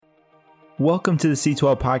Welcome to the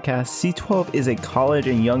C12 podcast. C12 is a college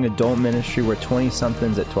and young adult ministry where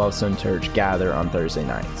 20-somethings at 12 Stone Church gather on Thursday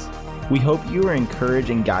nights. We hope you are encouraged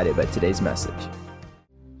and guided by today's message.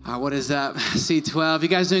 What is up, C12? You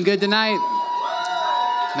guys doing good tonight?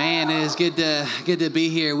 Man, it is good to be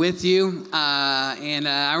here with you, and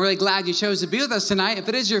I'm really glad you chose to be with us tonight. If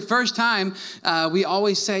it is your first time, we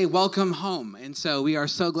always say welcome home, and so we are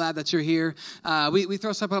so glad that you're here. We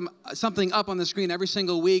throw something up on the screen every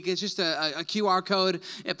single week. It's just a QR code.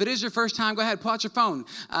 If it is your first time, go ahead, pull out your phone.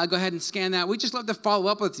 Go ahead and scan that. We just love to follow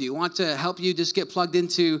up with you. We want to help you just get plugged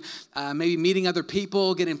into maybe meeting other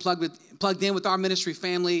people, getting plugged in with our ministry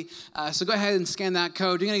family. So go ahead and scan that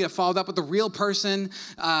code. You're going to get followed up with a real person.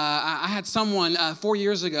 I had someone 4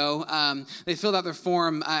 years ago, they filled out their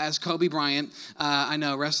form as Kobe Bryant. I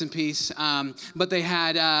know, rest in peace. But they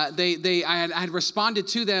had, I had responded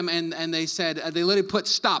to them and they said, they literally put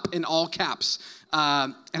stop in all caps.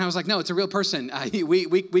 And I was like, no, it's a real person.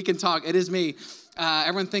 We can talk. It is me.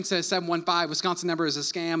 Everyone thinks that 715 Wisconsin number is a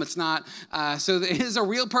scam. It's not. So it is a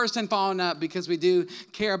real person following up because we do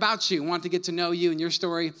care about you, want to get to know you and your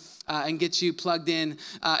story. And get you plugged in.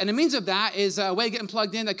 And the means of that is a way of getting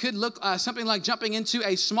plugged in that could look something like jumping into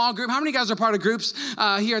a small group. How many of you guys are part of groups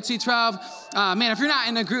here at C12? Man, if you're not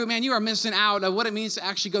in a group, man, you are missing out of what it means to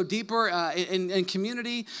actually go deeper in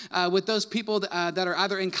community with those people that are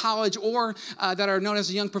either in college or that are known as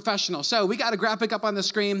a young professional. So we got a graphic up on the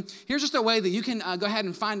screen. Here's just a way that you can go ahead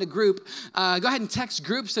and find a group. Go ahead and text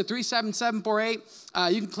groups to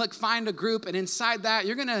 37748. You can click find a group, and inside that,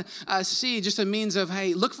 you're going to see just a means of,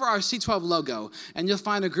 hey, look for our C12 logo, and you'll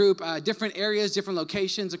find a group, different areas, different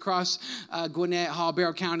locations across Gwinnett, Hall,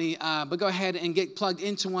 Barrow County, but go ahead and get plugged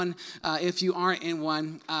into one if you aren't in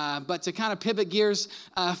one. But to kind of pivot gears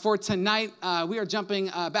for tonight, we are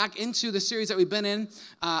jumping back into the series that we've been in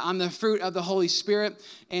on the fruit of the Holy Spirit,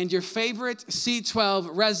 and your favorite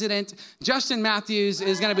C12 resident, Justin Matthews,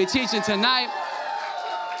 is going to be teaching tonight.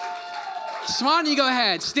 Swan, you go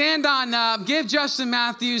ahead. Stand on up. Give Justin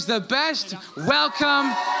Matthews the best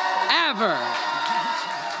welcome ever.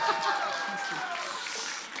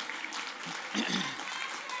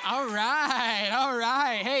 All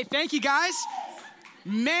right. Hey, thank you guys.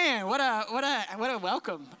 Man, what a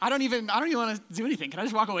welcome. I don't even want to do anything. Can I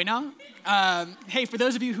just walk away now? Hey, for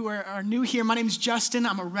those of you who are new here, my name is Justin.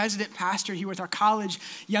 I'm a resident pastor here with our college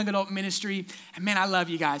young adult ministry. And man, I love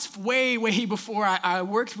you guys. Way before I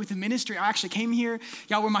worked with the ministry, I actually came here.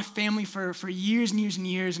 Y'all were my family for years and years and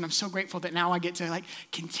years. And I'm so grateful that now I get to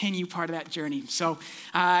continue part of that journey. So,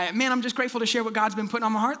 man, I'm just grateful to share what God's been putting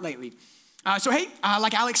on my heart lately.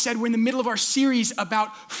 Like Alex said, we're in the middle of our series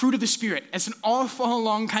about fruit of the Spirit. It's an all follow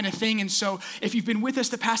along kind of thing. And so if you've been with us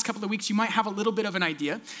the past couple of weeks, you might have a little bit of an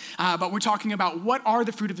idea. But we're talking about what are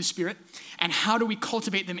the fruit of the Spirit and how do we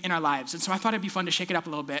cultivate them in our lives. And so I thought it'd be fun to shake it up a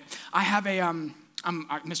little bit. I have I'm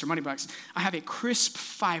Mr. Moneybucks. I have a crisp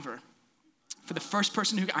 $5 for the first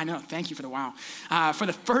person who, I know, thank you for the wow. For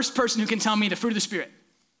the first person who can tell me the fruit of the Spirit.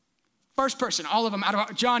 First person, all of them out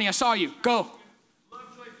of, Johnny, I saw you, go.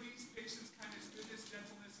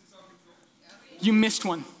 You missed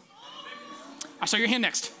one. I saw your hand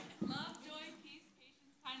next. Love, joy, peace, patience,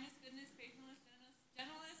 kindness, goodness, faithfulness,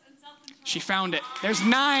 gentleness, and self-control. She found it. There's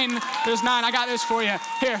nine. I got this for you.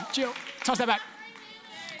 Here, Jill, toss that back.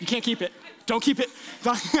 You can't keep it. Don't keep it.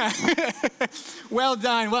 Well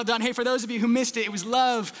done. Hey, for those of you who missed it, it was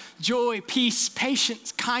love, joy, peace,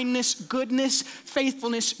 patience, kindness, goodness,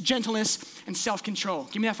 faithfulness, gentleness, and self-control.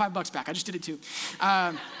 Give me that $5 back. I just did it too.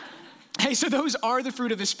 Hey, so those are the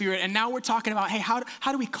fruit of the Spirit, and now we're talking about, hey,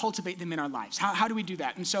 how do we cultivate them in our lives? How do we do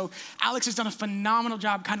that? And so Alex has done a phenomenal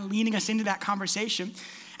job kind of leading us into that conversation,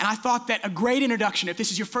 and I thought that a great introduction, if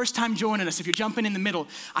this is your first time joining us, if you're jumping in the middle,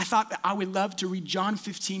 I thought that I would love to read John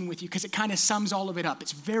 15 with you because it kind of sums all of it up.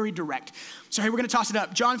 It's very direct. So hey, we're going to toss it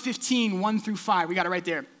up. John 15, 1-5. We got it right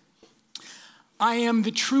there. I am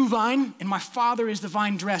the true vine, and my Father is the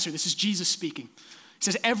vine dresser. This is Jesus speaking. He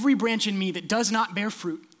says, every branch in me that does not bear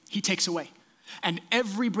fruit, he takes away. And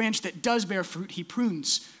every branch that does bear fruit, he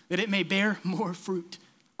prunes, that it may bear more fruit.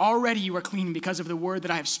 Already you are clean because of the word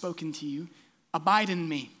that I have spoken to you. Abide in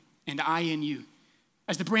me, and I in you.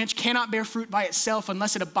 As the branch cannot bear fruit by itself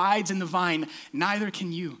unless it abides in the vine, neither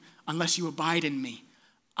can you unless you abide in me.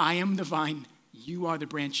 I am the vine, you are the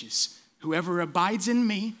branches. Whoever abides in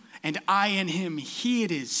me, and I in him, he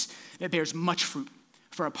it is that bears much fruit.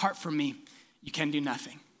 For apart from me, you can do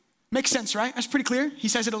nothing. Makes sense, right? That's pretty clear. He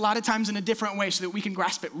says it a lot of times in a different way so that we can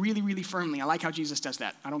grasp it really, really firmly. I like how Jesus does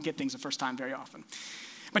that. I don't get things the first time very often.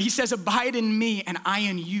 But he says, abide in me and I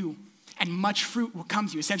in you, and much fruit will come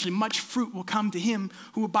to you. Essentially, much fruit will come to him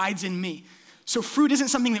who abides in me. So fruit isn't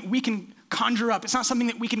something that we can conjure up. It's not something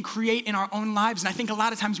that we can create in our own lives. And I think a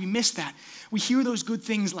lot of times we miss that. We hear those good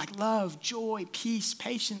things like love, joy, peace,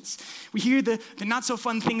 patience. We hear the not so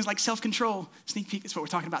fun things like self-control. Sneak peek, that's what we're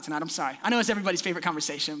talking about tonight. I'm sorry. I know it's everybody's favorite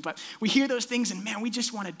conversation, but we hear those things and man, we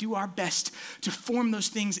just want to do our best to form those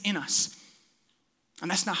things in us. And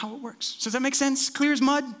that's not how it works. So does that make sense? Clear as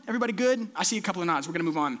mud? Everybody good? I see a couple of nods. We're going to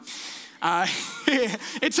move on.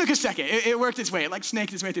 It took a second. It worked its way. It like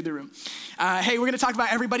snaked its way through the room. Hey, we're going to talk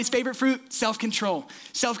about everybody's favorite fruit, self-control.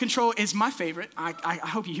 Self-control is my favorite. I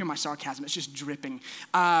hope you hear my sarcasm. It's just dripping.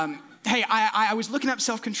 Hey, I was looking up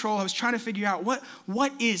self-control. I was trying to figure out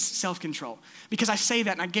what is self-control? Because I say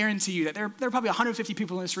that and I guarantee you that there are probably 150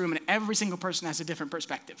 people in this room and every single person has a different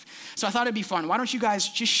perspective. So I thought it'd be fun. Why don't you guys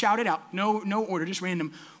just shout it out? No order, just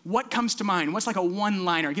random. What comes to mind? What's like a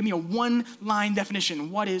one-liner? Give me a one-line definition.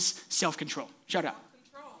 What is self-control? Shout out.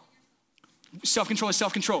 Self-control is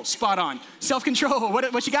self-control. Spot on. Self-control.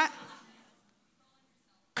 What you got?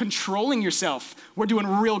 Controlling yourself. We're doing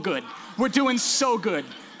real good. We're doing so good.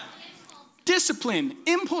 Discipline,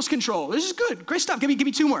 impulse control. This is good. Great stuff. Give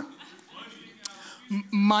me two more.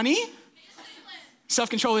 Money?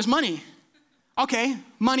 Self-control is money. Okay,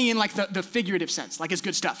 money in like the figurative sense, like it's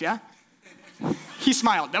good stuff, yeah? He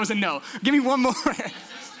smiled. That was a no. Give me one more.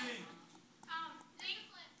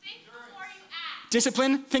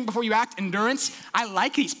 Discipline, think before you act. Endurance. I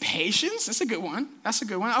like these. Patience. That's a good one.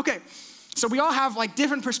 Okay. So we all have like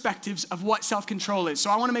different perspectives of what self-control is. So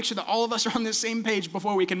I want to make sure that all of us are on the same page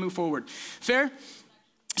before we can move forward. Fair?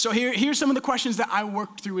 So here's some of the questions that I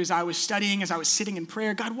worked through as I was studying, as I was sitting in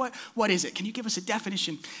prayer. God, what is it? Can you give us a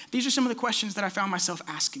definition? These are some of the questions that I found myself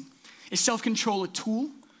asking. Is self-control a tool?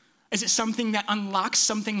 Is it something that unlocks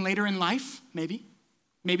something later in life? Maybe.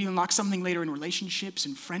 Maybe unlocks something later in relationships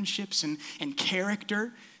and friendships and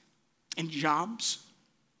character and jobs.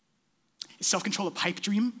 Is self-control a pipe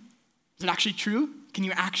dream? Is it actually true? Can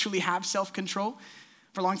you actually have self-control?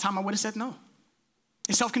 For a long time, I would have said no.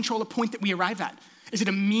 Is self-control a point that we arrive at? Is it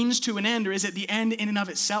a means to an end, or is it the end in and of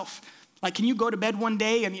itself? Like, can you go to bed one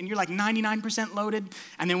day and you're like 99% loaded,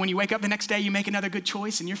 and then when you wake up the next day, you make another good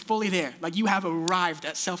choice and you're fully there? Like, you have arrived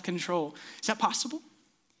at self-control. Is that possible?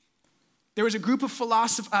 There was a group of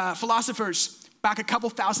philosophers back a couple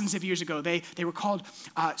thousands of years ago. They were called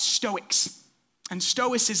Stoics. And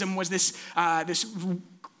Stoicism was this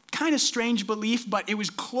kind of strange belief, but it was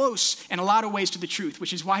close in a lot of ways to the truth,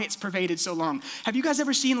 which is why it's pervaded so long. Have you guys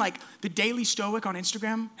ever seen like the Daily Stoic on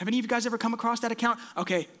Instagram? Have any of you guys ever come across that account?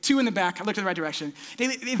 Okay, 2 in the back. I looked in the right direction.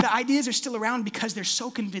 The ideas are still around because they're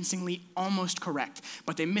so convincingly almost correct,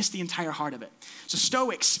 but they miss the entire heart of it. So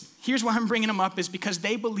Stoics, here's why I'm bringing them up, is because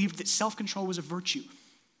they believed that self-control was a virtue.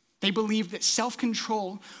 They believed that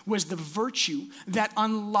self-control was the virtue that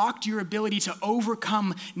unlocked your ability to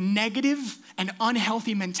overcome negative and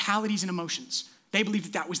unhealthy mentalities and emotions. They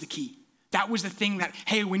believed that was the key. That was the thing that,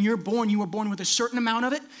 hey, when you're born, you were born with a certain amount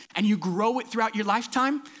of it, and you grow it throughout your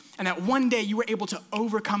lifetime, and that one day you were able to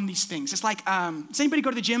overcome these things. It's like, does anybody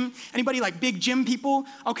go to the gym? Anybody like big gym people?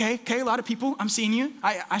 Okay, a lot of people. I'm seeing you.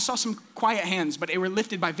 I saw some quiet hands, but they were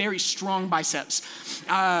lifted by very strong biceps.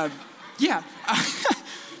 Yeah.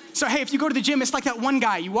 So, hey, if you go to the gym, it's like that one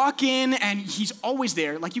guy. You walk in, and he's always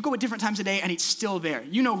there. Like, you go at different times of day, and he's still there.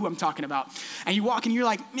 You know who I'm talking about. And you walk, and you're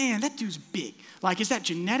like, man, that dude's big. Like, is that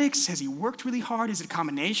genetics? Has he worked really hard? Is it a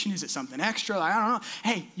combination? Is it something extra? I don't know.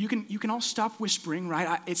 Hey, you can all stop whispering,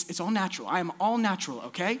 right? It's all natural. I am all natural,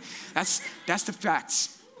 okay? That's the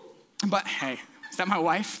facts. But, hey, is that my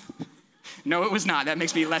wife? No, it was not. That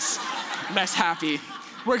makes me less happy.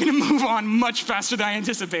 We're going to move on much faster than I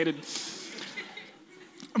anticipated.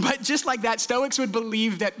 But just like that, Stoics would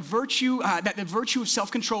believe that the virtue of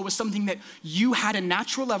self-control was something that you had a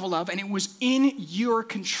natural level of, and it was in your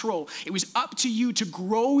control. It was up to you to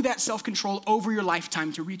grow that self-control over your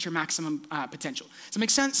lifetime to reach your maximum potential. Does that make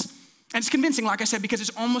sense? And it's convincing, like I said, because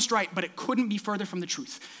it's almost right, but it couldn't be further from the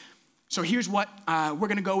truth. So here's what we're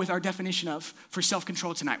going to go with our definition of for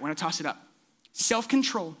self-control tonight. We're going to toss it up.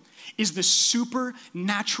 Self-control is the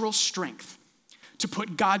supernatural strength to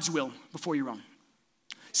put God's will before your own.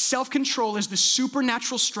 Self-control is the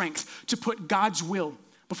supernatural strength to put God's will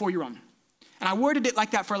before your own. And I worded it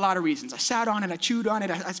like that for a lot of reasons. I sat on it, I chewed on it,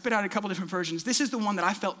 I spit out a couple different versions. This is the one that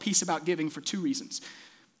I felt peace about giving for 2 reasons.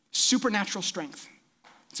 Supernatural strength.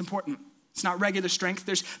 It's important. It's not regular strength.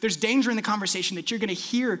 There's danger in the conversation that you're going to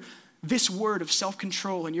hear this word of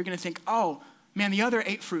self-control and you're going to think, oh, man, the other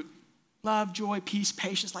 8 fruit, love, joy, peace,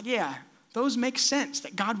 patience, like, yeah, those make sense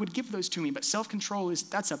that God would give those to me, but self-control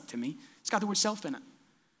that's up to me. It's got the word self in it.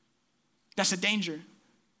 That's a danger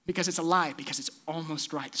because it's a lie, because it's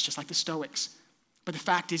almost right. It's just like the Stoics. But the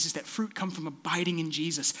fact is that fruit comes from abiding in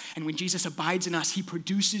Jesus. And when Jesus abides in us, he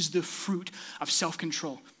produces the fruit of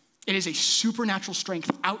self-control. It is a supernatural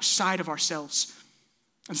strength outside of ourselves.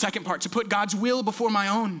 And second part, to put God's will before my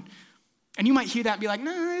own. And you might hear that and be like,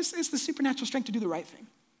 no, it's the supernatural strength to do the right thing.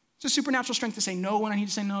 It's a supernatural strength to say no when I need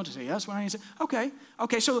to say no, to say yes when I need to say,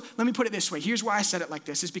 okay, so let me put it this way. Here's why I said it like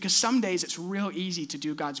this, is because some days it's real easy to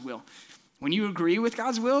do God's will. When you agree with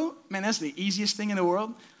God's will, man, that's the easiest thing in the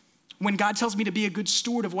world. When God tells me to be a good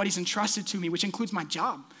steward of what he's entrusted to me, which includes my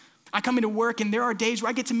job. I come into work and there are days where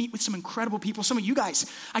I get to meet with some incredible people. Some of you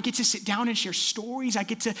guys, I get to sit down and share stories. I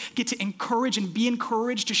get to encourage and be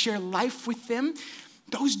encouraged to share life with them.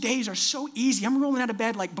 Those days are so easy. I'm rolling out of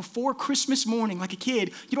bed like before Christmas morning, like a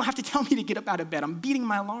kid. You don't have to tell me to get up out of bed. I'm beating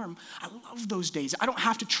my alarm. I love those days. I don't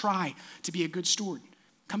have to try to be a good steward.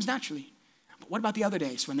 It comes naturally. But what about the other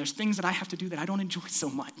days when there's things that I have to do that I don't enjoy so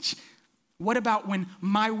much? What about when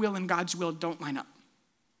my will and God's will don't line up?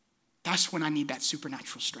 That's when I need that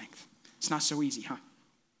supernatural strength. It's not so easy, huh?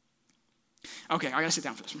 Okay, I gotta sit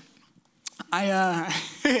down for this one.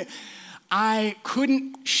 I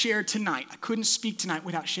couldn't share tonight. I couldn't speak tonight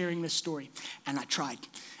without sharing this story, and I tried.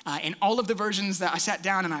 In all of the versions that I sat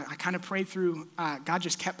down and I kind of prayed through, God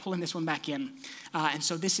just kept pulling this one back in. And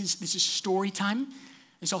so this is story time.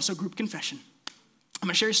 It's also group confession. I'm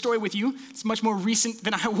gonna share a story with you. It's much more recent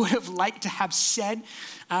than I would have liked to have said,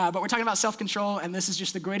 but we're talking about self-control, and this is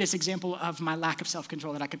just the greatest example of my lack of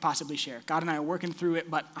self-control that I could possibly share. God and I are working through it,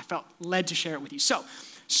 but I felt led to share it with you. So,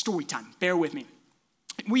 story time, bear with me.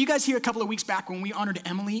 Were you guys here a couple of weeks back when we honored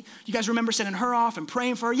Emily? You guys remember sending her off and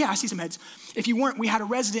praying for her? Yeah, I see some heads. If you weren't, we had a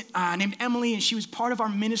resident named Emily, and she was part of our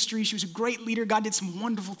ministry. She was a great leader. God did some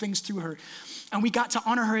wonderful things through her. And we got to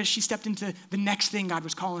honor her as she stepped into the next thing God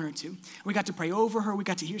was calling her to. We got to pray over her. We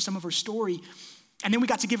got to hear some of her story. And then we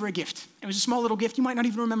got to give her a gift. It was a small little gift. You might not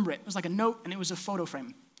even remember it. It was like a note, and it was a photo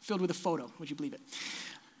frame filled with a photo. Would you believe it?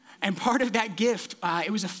 And part of that gift,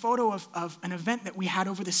 it was a photo of an event that we had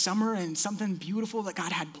over the summer and something beautiful that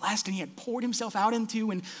God had blessed and he had poured himself out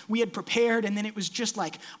into, and we had prepared, and then it was just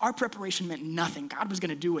like our preparation meant nothing. God was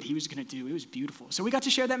gonna do what he was gonna do. It was beautiful. So we got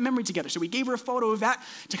to share that memory together. So we gave her a photo of that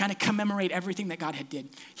to kind of commemorate everything that God had did.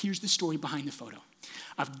 Here's the story behind the photo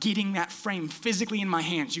of getting that frame physically in my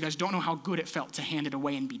hands. You guys don't know how good it felt to hand it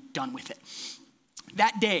away and be done with it.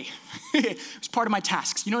 That day was part of my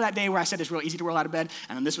tasks. You know that day where I said it's real easy to roll out of bed,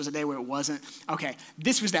 and then this was a day where it wasn't? Okay,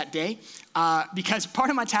 this was that day because part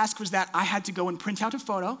of my task was that I had to go and print out a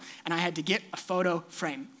photo, and I had to get a photo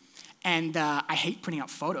frame. And I hate printing out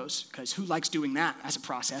photos because who likes doing that as a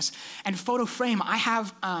process? And photo frame, I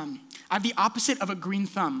have the opposite of a green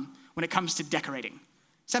thumb when it comes to decorating.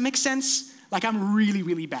 Does that make sense? Like I'm really,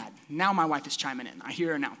 really bad. Now my wife is chiming in. I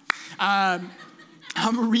hear her now.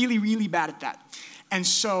 I'm really, really bad at that. And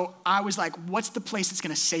so I was like, what's the place that's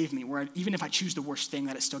gonna save me, where even if I choose the worst thing,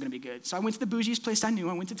 that it's still gonna be good? So I went to the bougiest place I knew.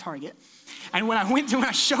 I went to Target. And when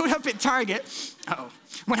I showed up at Target,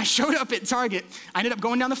 I ended up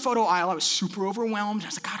going down the photo aisle. I was super overwhelmed. I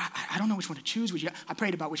was like, God, I don't know which one to choose. I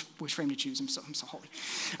prayed about which frame to choose. I'm so holy.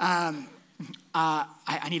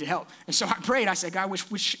 I needed help. And so I prayed. I said, God,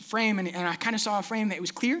 which frame? And I kind of saw a frame that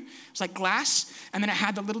was clear. It was like glass. And then it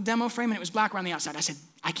had the little demo frame, and it was black around the outside. I said,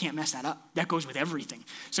 I can't mess that up. That goes with everything.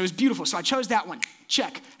 So it was beautiful. So I chose that one.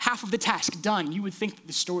 Check. Half of the task done. You would think that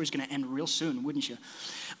the story is going to end real soon, wouldn't you?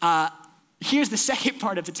 Here's the second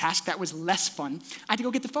part of the task that was less fun. I had to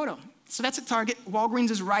go get the photo. So that's at Target.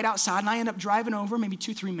 Walgreens is right outside, and I end up driving over maybe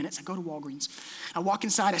 2-3 minutes. I go to Walgreens. I walk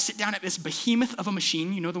inside. I sit down at this behemoth of a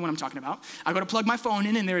machine. You know the one I'm talking about. I go to plug my phone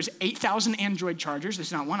in, and there's 8,000 Android chargers.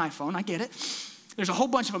 There's not one iPhone. I get it. There's a whole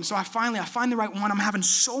bunch of them. So I find the right one. I'm having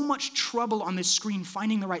so much trouble on this screen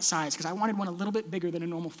finding the right size because I wanted one a little bit bigger than a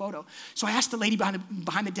normal photo. So I asked the lady behind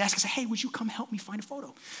the desk, I said, hey, would you come help me find a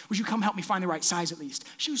photo? Would you come help me find the right size at least?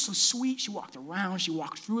 She was so sweet. She walked around. She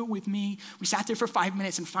walked through it with me. We sat there for 5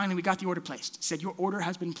 minutes, and finally we got the order placed. She said, your order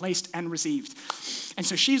has been placed and received. And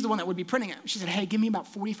so she's the one that would be printing it. She said, hey, give me about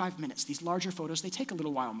 45 minutes. These larger photos, they take a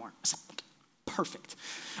little while more. I said, perfect.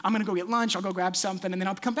 I'm going to go get lunch. I'll go grab something, and then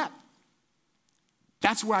I'll come back.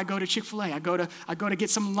 That's where I go to Chick-fil-A. I go to get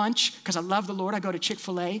some lunch because I love the Lord. I go to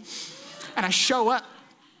Chick-fil-A, and I show up,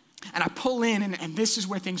 and I pull in, and this is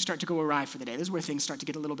where things start to go awry for the day. This is where things start to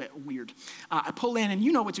get a little bit weird. I pull in, and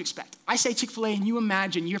you know what to expect. I say Chick-fil-A, and you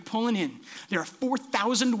imagine you're pulling in. There are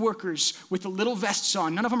 4,000 workers with the little vests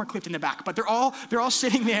on. None of them are clipped in the back, but they're all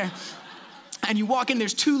sitting there. And you walk in,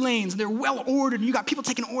 there's 2 lanes, and they're well ordered, and you got people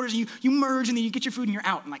taking orders, and you merge, and then you get your food, and you're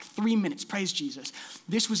out in like 3 minutes. Praise Jesus.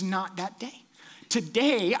 This was not that day.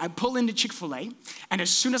 Today, I pull into Chick-fil-A, and as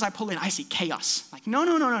soon as I pull in, I see chaos. Like,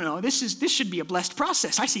 no. This should be a blessed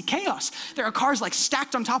process. I see chaos. There are cars like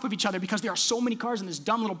stacked on top of each other because there are so many cars in this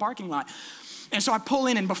dumb little parking lot. And so I pull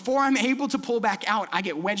in, and before I'm able to pull back out, I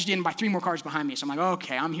get wedged in by 3 more cars behind me. So I'm like,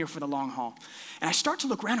 okay, I'm here for the long haul. And I start to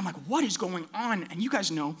look around. I'm like, what is going on? And you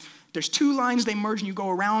guys know, there's 2 lines, they merge, and you go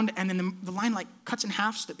around, and then the line like cuts in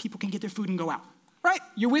half so that people can get their food and go out. Right?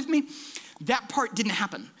 You're with me? That part didn't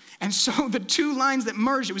happen. And so the 2 lines that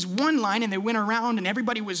merged, it was 1 line, and they went around, and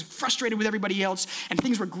everybody was frustrated with everybody else, and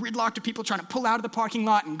things were gridlocked of people trying to pull out of the parking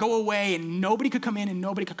lot and go away, and nobody could come in and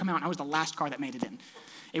nobody could come out. And I was the last car that made it in.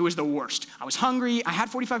 It was the worst. I was hungry. I had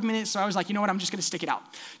 45 minutes, so I was like, you know what? I'm just going to stick it out.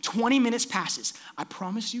 20 minutes passes. I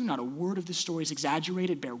promise you, not a word of this story is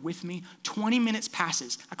exaggerated. Bear with me. 20 minutes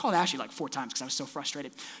passes. I called Ashley like 4 times because I was so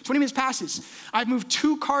frustrated. 20 minutes passes. I've moved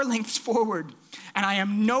 2 car lengths forward, and I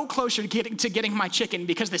am no closer to getting my chicken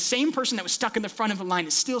because the same person that was stuck in the front of the line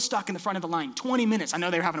is still stuck in the front of the line. 20 minutes. I know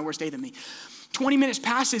they're having a worse day than me. 20 minutes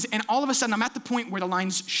passes, and all of a sudden, I'm at the point where the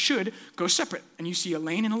lines should go separate, and you see a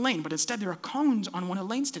lane and a lane, but instead, there are cones on one of the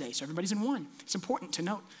lanes today, so everybody's in one. It's important to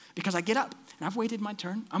note, because I get up, and I've waited my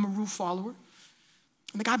turn. I'm a rule follower,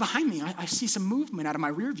 and the guy behind me, I see some movement out of my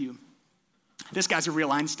rear view. This guy's a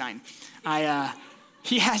real Einstein.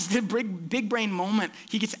 He has the big brain moment.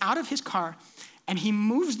 He gets out of his car, and he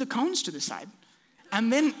moves the cones to the side,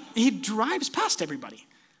 and then he drives past everybody.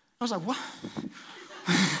 I was like, what?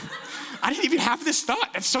 I didn't even have this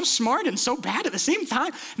thought. That's so smart and so bad at the same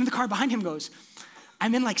time. And then the car behind him goes,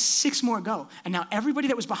 and then like 6 more go. And now everybody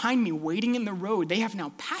that was behind me waiting in the road, they have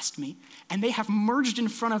now passed me, and they have merged in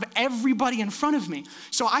front of everybody in front of me.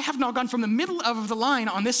 So I have now gone from the middle of the line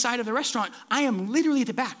on this side of the restaurant. I am literally at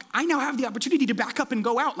the back. I now have the opportunity to back up and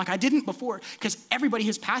go out like I didn't before because everybody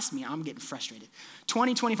has passed me. I'm getting frustrated.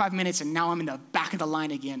 20, 25 minutes, and now I'm in the back of the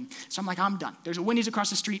line again. So I'm like, I'm done. There's a Wendy's across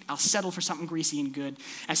the street. I'll settle for something greasy and good.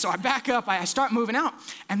 And so I back up. I start moving out.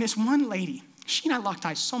 And this one lady, she and I locked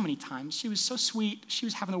eyes so many times. She was so sweet. She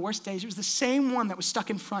was having the worst days. She was the same one that was stuck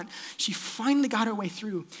in front. She finally got her way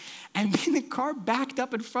through. And then the car backed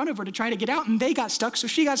up in front of her to try to get out, and they got stuck, so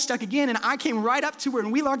she got stuck again, and I came right up to her,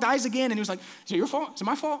 and we locked eyes again, and it was like, is it your fault? Is it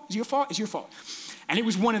my fault? Is it your fault? It's your fault. And it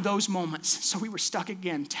was one of those moments. So we were stuck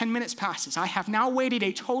again. 10 minutes passes. I have now waited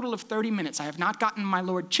a total of 30 minutes. I have not gotten my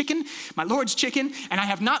Lord's chicken, and I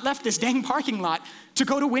have not left this dang parking lot to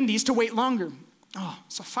go to Wendy's to wait longer. Oh,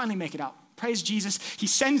 so I finally make it out. Praise Jesus. He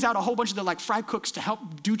sends out a whole bunch of the like fry cooks to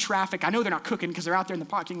help do traffic. I know they're not cooking because they're out there in the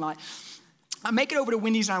parking lot. I make it over to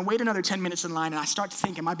Wendy's and I wait another 10 minutes in line and I start to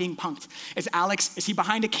think, am I being punked? Is he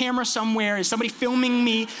behind a camera somewhere? Is somebody filming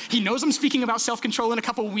me? He knows I'm speaking about self-control in a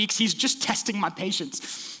couple of weeks. He's just testing my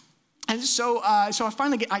patience. And so I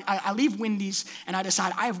finally I leave Wendy's and I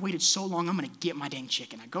decide I have waited so long, I'm gonna get my dang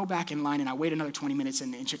chicken. I go back in line and I wait another 20 minutes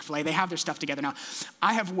in Chick-fil-A. They have their stuff together now.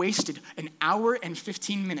 I have wasted an hour and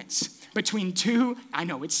 15 minutes between 2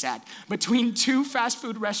 fast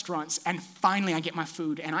food restaurants, and finally I get my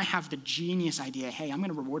food and I have the genius idea, hey, I'm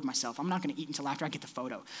gonna reward myself. I'm not gonna eat until after I get the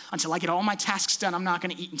photo. Until I get all my tasks done, I'm not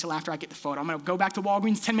gonna eat until after I get the photo. I'm gonna go back to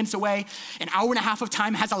Walgreens 10 minutes away. An hour and a half of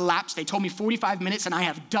time has elapsed. They told me 45 minutes and I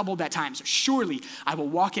have doubled that time. So surely I will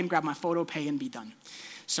walk in, grab my photo, pay, and be done.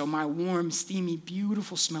 So my warm, steamy,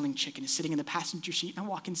 beautiful smelling chicken is sitting in the passenger seat, and I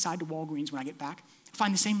walk inside to Walgreens when I get back. I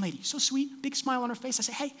find the same lady, so sweet, big smile on her face. I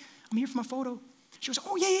say, hey, I'm here for my photo. She goes,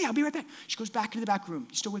 oh, yeah, I'll be right back. She goes back into the back room.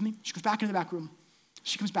 You still with me? She goes back into the back room.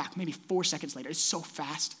 She comes back maybe 4 seconds later. It's so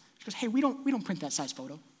fast. She goes, hey, we don't print that size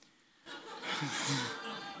photo.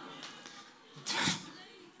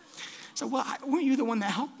 So, well, weren't you the one that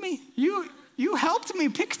helped me? You helped me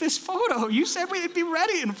pick this photo. You said we'd be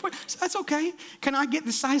ready. So that's okay. Can I get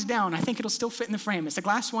the size down? I think it'll still fit in the frame. It's a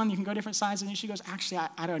glass one. You can go different sizes. And she goes, actually,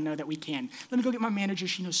 I don't know that we can. Let me go get my manager.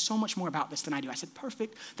 She knows so much more about this than I do. I said,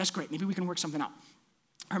 perfect. That's great. Maybe we can work something out.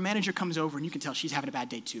 Her manager comes over, and you can tell she's having a bad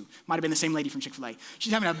day too. Might have been the same lady from Chick-fil-A.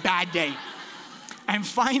 She's having a bad day. And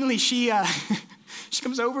finally, she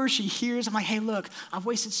comes over, she hears, I'm like, hey, look, I've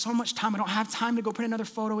wasted so much time. I don't have time to go print another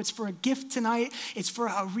photo. It's for a gift tonight. It's for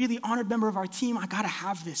a really honored member of our team. I gotta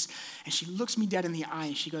have this. And she looks me dead in the eye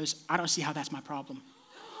and she goes, I don't see how that's my problem.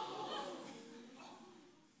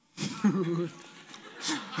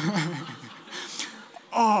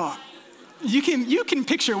 Oh, you can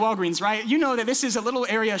picture Walgreens, right? You know that this is a little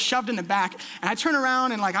area shoved in the back. And I turn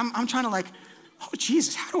around and like, I'm trying to like, oh,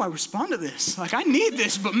 Jesus, how do I respond to this? Like, I need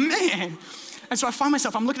this, but man. And so I find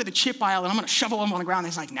myself, I'm looking at the chip aisle, and I'm going to shovel them on the ground. And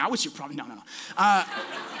it's like, now what's your problem? No.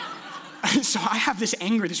 So I have this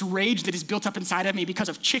anger, this rage that is built up inside of me because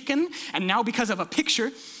of chicken, and now because of a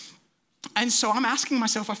picture. And so I'm asking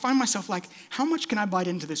myself, I find myself like, how much can I bite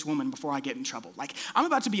into this woman before I get in trouble? Like, I'm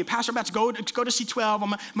about to be a pastor, I'm about to go to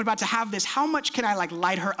C12, I'm about to have this. How much can I like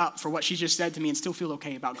light her up for what she just said to me and still feel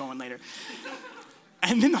okay about going later?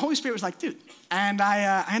 And then the Holy Spirit was like, dude. And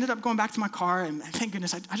I ended up going back to my car, and thank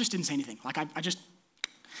goodness I just didn't say anything. Like, I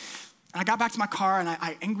got back to my car, and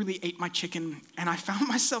I angrily ate my chicken, and I found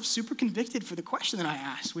myself super convicted for the question that I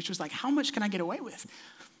asked, which was like, how much can I get away with?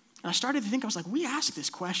 And I started to think, I was like, we ask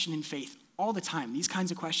this question in faith all the time. These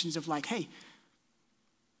kinds of questions of like, hey,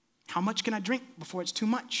 how much can I drink before it's too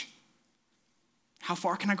much? How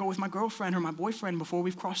far can I go with my girlfriend or my boyfriend before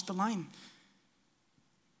we've crossed the line?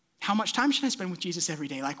 How much time should I spend with Jesus every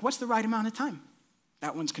day? Like, what's the right amount of time?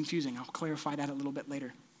 That one's confusing. I'll clarify that a little bit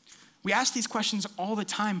later. We ask these questions all the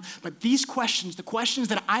time, but these questions, the questions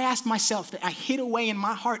that I ask myself, that I hid away in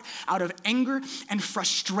my heart out of anger and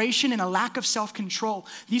frustration and a lack of self-control,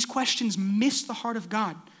 these questions miss the heart of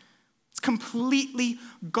God. It's completely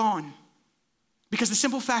gone. Because the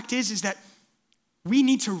simple fact is that we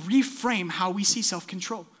need to reframe how we see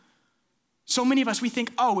self-control. So many of us, we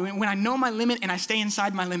think, oh, when I know my limit and I stay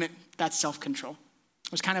inside my limit, that's self-control. I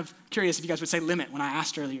was kind of curious if you guys would say limit when I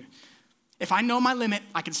asked earlier. If I know my limit,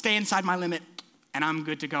 I can stay inside my limit, and I'm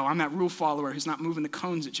good to go. I'm that rule follower who's not moving the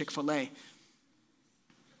cones at Chick-fil-A.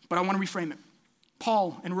 But I want to reframe it.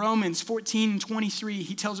 Paul in Romans 14:23,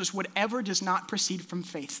 he tells us whatever does not proceed from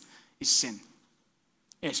faith is sin.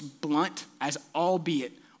 It's blunt as all be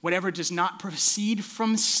it. Whatever does not proceed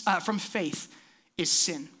from faith is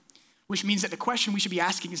sin. Which means that the question we should be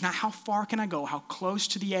asking is not how far can I go, how close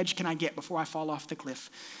to the edge can I get before I fall off the cliff.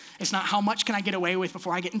 It's not how much can I get away with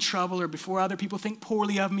before I get in trouble or before other people think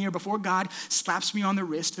poorly of me or before God slaps me on the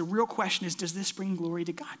wrist. The real question is, does this bring glory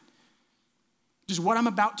to God? Does what I'm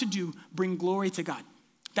about to do bring glory to God?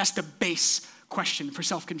 That's the base question for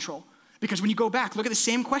self-control. Because when you go back, look at the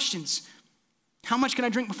same questions. How much can I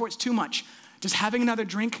drink before it's too much? Does having another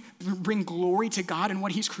drink bring glory to God and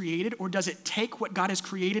what he's created? Or does it take what God has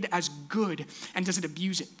created as good and does it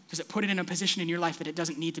abuse it? Does it put it in a position in your life that it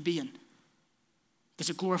doesn't need to be in?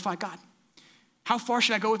 Does it glorify God? How far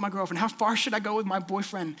should I go with my girlfriend? How far should I go with my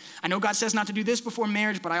boyfriend? I know God says not to do this before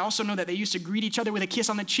marriage, but I also know that they used to greet each other with a kiss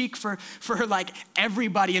on the cheek for like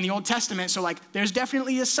everybody in the Old Testament. So like there's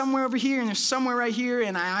definitely a somewhere over here and there's somewhere right here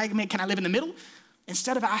and can I live in the middle?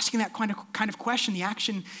 Instead of asking that kind of question, the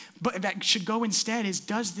action that should go instead is,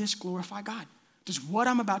 does this glorify God? Does what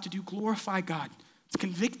I'm about to do glorify God? It's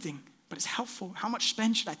convicting, but it's helpful. How much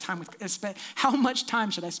time should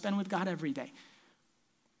I spend with God every day?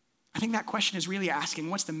 I think that question is really asking,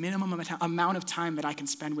 what's the minimum amount of time that I can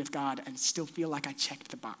spend with God and still feel like I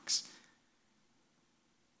checked the box?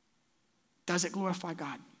 Does it glorify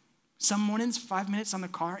God? Some mornings, 5 minutes in the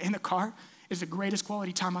car is the greatest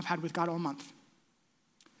quality time I've had with God all month.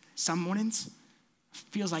 Some mornings,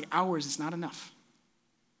 feels like hours is not enough.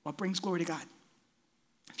 What brings glory to God?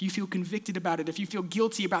 If you feel convicted about it, if you feel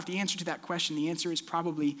guilty about the answer to that question, the answer is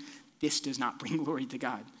probably, this does not bring glory to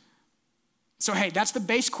God. So hey, that's the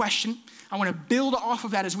base question. I want to build off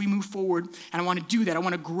of that as we move forward, and I want to do that. I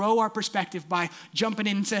want to grow our perspective by jumping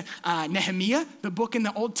into Nehemiah, the book in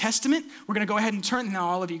the Old Testament. We're going to go ahead and turn, now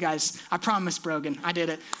all of you guys, I promise, Brogan, I did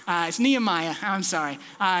it. It's Nehemiah, I'm sorry.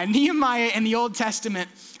 Nehemiah in the Old Testament.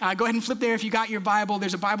 Go ahead and flip there if you got your Bible.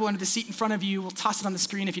 There's a Bible under the seat in front of you. We'll toss it on the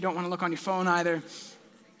screen if you don't want to look on your phone either.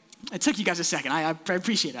 It took you guys a second. I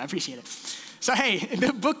appreciate it. So hey,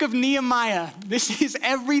 the book of Nehemiah, this is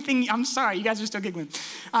everything, I'm sorry, you guys are still giggling.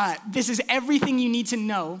 This is everything you need to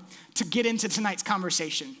know to get into tonight's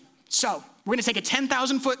conversation. So we're gonna take a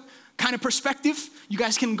 10,000 foot kind of perspective. You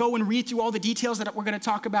guys can go and read through all the details that we're gonna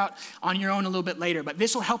talk about on your own a little bit later, but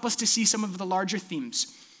this will help us to see some of the larger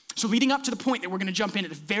themes. So leading up to the point that we're gonna jump in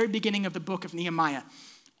at the very beginning of the book of Nehemiah,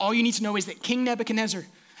 all you need to know is that King Nebuchadnezzar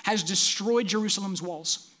has destroyed Jerusalem's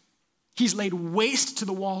walls. He's laid waste to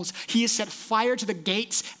the walls. He has set fire to the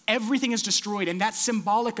gates. Everything is destroyed, and that's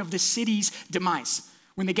symbolic of the city's demise.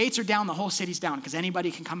 When the gates are down, the whole city's down because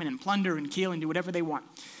anybody can come in and plunder and kill and do whatever they want.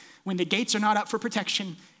 When the gates are not up for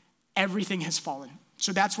protection, everything has fallen.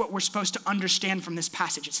 So that's what we're supposed to understand from this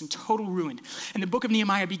passage. It's in total ruin. And the book of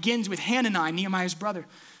Nehemiah begins with Hanani, Nehemiah's brother.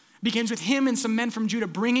 Begins with him and some men from Judah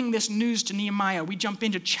bringing this news to Nehemiah. We jump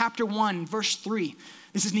into chapter 1, verse 3.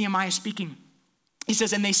 This is Nehemiah speaking. He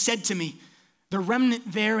says, and they said to me, the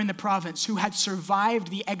remnant there in the province who had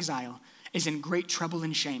survived the exile is in great trouble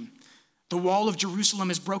and shame. The wall of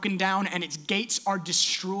Jerusalem is broken down and its gates are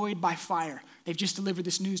destroyed by fire. They've just delivered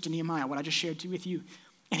this news to Nehemiah, what I just shared with you.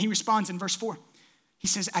 And he responds in verse 4. He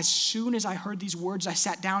says, as soon as I heard these words, I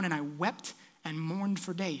sat down and I wept and mourned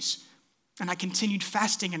for days. And I continued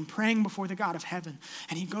fasting and praying before the God of heaven.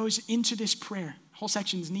 And he goes into this prayer. Whole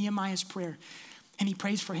section is Nehemiah's prayer. And he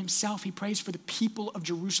prays for himself. He prays for the people of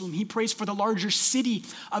Jerusalem. He prays for the larger city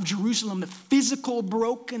of Jerusalem, the physical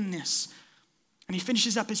brokenness. And he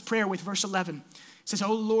finishes up his prayer with verse 11. It says,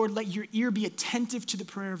 "O Lord, let your ear be attentive to the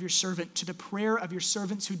prayer of your servant, to the prayer of your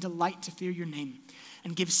servants who delight to fear your name,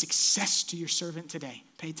 and give success to your servant today."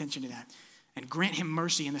 Pay attention to that. "And grant him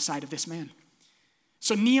mercy in the sight of this man."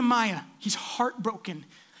 So Nehemiah, he's heartbroken.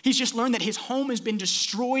 He's just learned that his home has been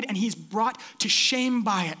destroyed and he's brought to shame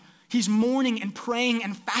by it. He's mourning and praying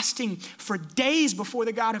and fasting for days before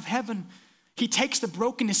the God of heaven. He takes the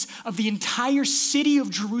brokenness of the entire city of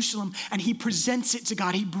Jerusalem and he presents it to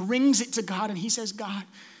God. He brings it to God and he says, "God,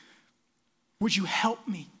 would you help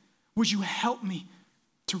me? Would you help me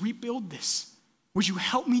to rebuild this? Would you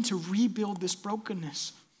help me to rebuild this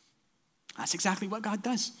brokenness?" That's exactly what God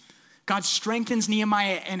does. God strengthens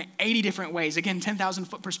Nehemiah in 80 different ways. Again,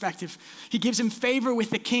 10,000-foot perspective. He gives him favor with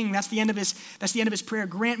the king. That's the end of his prayer.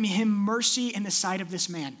 "Grant me him mercy in the sight of this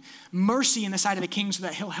man." Mercy in the sight of the king so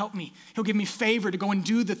that he'll help me. He'll give me favor to go and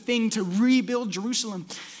do the thing to rebuild Jerusalem.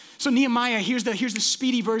 So Nehemiah, here's the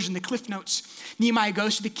speedy version, the Cliff Notes. Nehemiah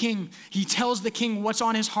goes to the king. He tells the king what's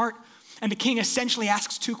on his heart. And the king essentially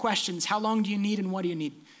asks two questions. How long do you need and what do you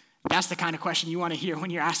need? That's the kind of question you want to hear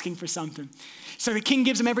when you're asking for something. So the king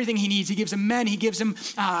gives him everything he needs. He gives him men. He gives him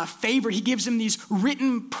favor. He gives him these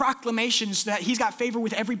written proclamations that he's got favor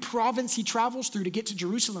with every province he travels through to get to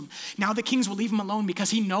Jerusalem. Now the kings will leave him alone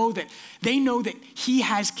because they know that he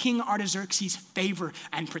has King Artaxerxes' favor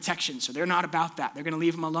and protection. So they're not about that. They're going to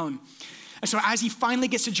leave him alone. And so as he finally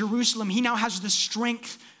gets to Jerusalem, he now has the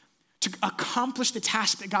strength to accomplish the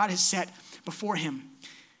task that God has set before him.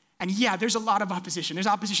 And yeah, there's a lot of opposition. There's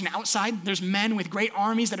opposition outside. There's men with great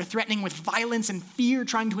armies that are threatening with violence and fear,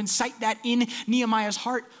 trying to incite that in Nehemiah's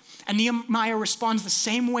heart. And Nehemiah responds the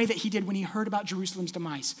same way that he did when he heard about Jerusalem's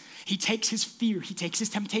demise. He takes his fear, he takes his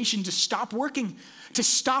temptation to stop working, to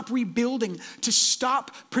stop rebuilding, to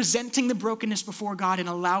stop presenting the brokenness before God and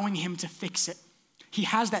allowing him to fix it. He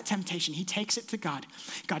has that temptation. He takes it to God.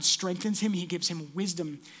 God strengthens him. He gives him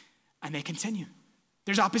wisdom, and they continue.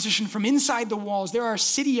 There's opposition from inside the walls. There are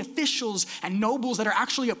city officials and nobles that are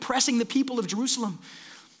actually oppressing the people of Jerusalem.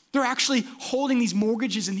 They're actually holding these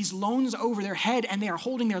mortgages and these loans over their head, and they are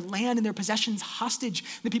holding their land and their possessions hostage.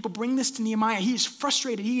 The people bring this to Nehemiah. He is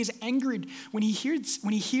frustrated. He is angered when he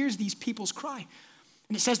hears these people's cry.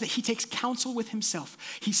 And it says that he takes counsel with himself.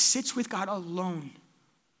 He sits with God alone,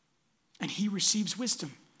 and he receives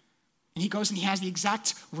wisdom. And he goes and he has the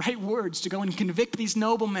exact right words to go and convict these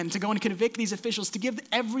noblemen, to go and convict these officials, to give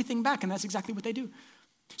everything back. And that's exactly what they do.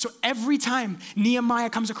 So every time Nehemiah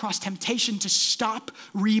comes across temptation to stop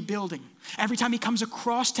rebuilding, every time he comes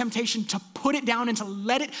across temptation to put it down and to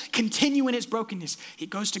let it continue in its brokenness, he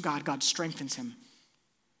goes to God. God strengthens him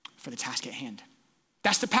for the task at hand.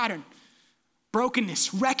 That's the pattern.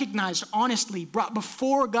 Brokenness, recognized honestly, brought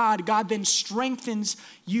before God. God then strengthens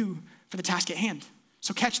you for the task at hand.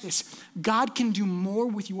 So catch this. God can do more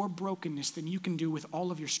with your brokenness than you can do with all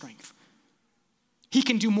of your strength. He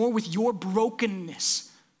can do more with your brokenness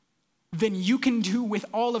than you can do with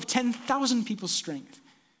all of 10,000 people's strength.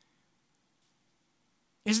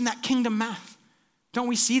 Isn't that kingdom math? Don't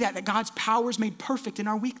we see that God's power is made perfect in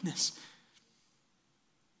our weakness?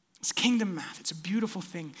 It's kingdom math. It's a beautiful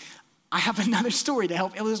thing. I have another story to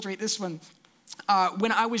help illustrate this one.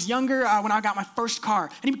 When I was younger, when I got my first car.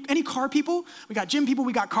 Any car people? We got gym people,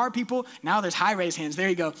 we got car people. Now there's high raise hands. There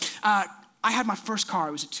you go. I had my first car.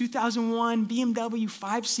 It was a 2001 BMW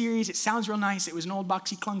 5 Series. It sounds real nice. It was an old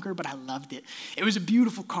boxy clunker, but I loved it. It was a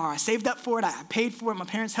beautiful car. I saved up for it. I paid for it. My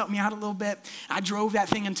parents helped me out a little bit. I drove that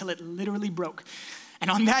thing until it literally broke. And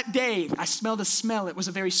on that day, I smelled a smell. It was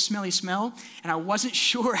a very smelly smell, and I wasn't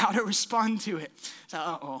sure how to respond to it.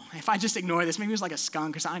 So, if I just ignore this, maybe it was like a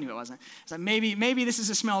skunk or something. I knew it wasn't. So maybe this is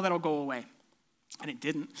a smell that'll go away. And it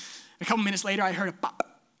didn't. A couple minutes later, I heard a pop.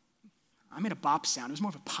 I made a bop sound. It was more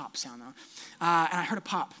of a pop sound, though. And I heard a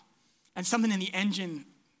pop. And something in the engine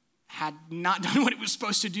had not done what it was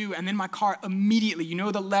supposed to do. And then my car immediately, you know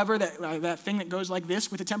the lever, that thing that goes like this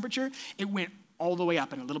with the temperature? It went all the way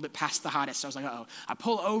up and a little bit past the hottest. So I was like, uh-oh. I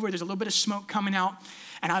pull over, there's a little bit of smoke coming out,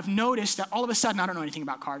 and I've noticed that all of a sudden, I don't know anything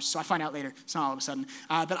about cars, so I find out later, it's not all of a sudden,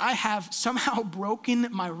 that I have somehow broken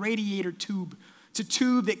my radiator tube. It's a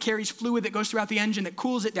tube that carries fluid that goes throughout the engine that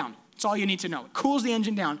cools it down. That's all you need to know. It cools the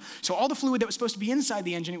engine down. So all the fluid that was supposed to be inside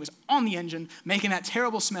the engine, it was on the engine, making that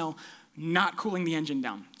terrible smell, not cooling the engine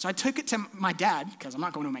down. So I took it to my dad, because I'm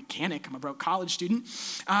not going to a mechanic, I'm a broke college student.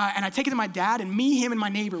 And I take it to my dad, and me, him, and my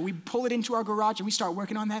neighbor, we pull it into our garage and we start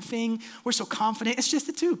working on that thing. We're so confident, it's just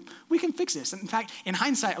a tube. We can fix this. And in fact, in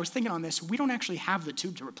hindsight, I was thinking on this, we don't actually have the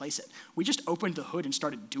tube to replace it. We just opened the hood and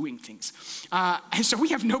started doing things. And so we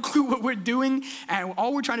have no clue what we're doing, and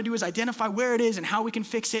all we're trying to do is identify where it is and how we can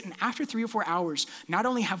fix it. And after 3 or 4 hours, not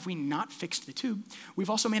only have we not fixed the tube, we've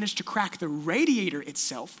also managed to crack the radiator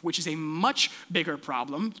itself, which is a much bigger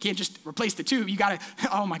problem. You can't just replace the tube. You gotta,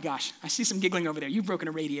 oh my gosh, I see some giggling over there. You've broken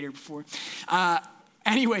a radiator before.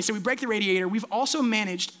 Anyway, so we break the radiator. We've also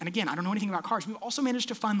managed, and again, I don't know anything about cars, we've also managed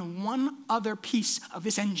to find the one other piece of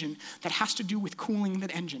this engine that has to do with cooling the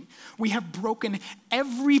engine. We have broken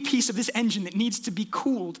every piece of this engine that needs to be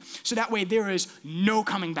cooled, so that way there is no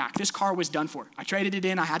coming back. This car was done for. I traded it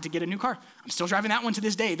in. I had to get a new car. I'm still driving that one to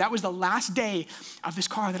this day. That was the last day of this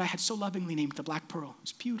car that I had so lovingly named the Black Pearl. It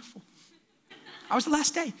was beautiful. That was the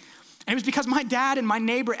last day. And it was because my dad and my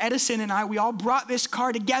neighbor Edison and I, we all brought this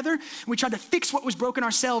car together. And we tried to fix what was broken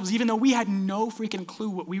ourselves, even though we had no freaking clue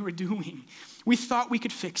what we were doing. We thought we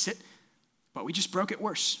could fix it, but we just broke it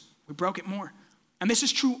worse. We broke it more. And this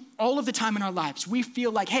is true all of the time in our lives. We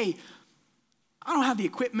feel like, hey, I don't have the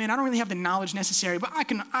equipment. I don't really have the knowledge necessary, but I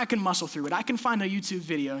can muscle through it. I can find a YouTube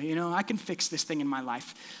video, I can fix this thing in my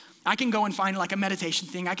life. I can go and find like a meditation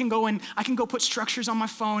thing. I can go put structures on my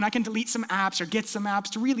phone. I can delete some apps or get some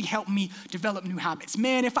apps to really help me develop new habits.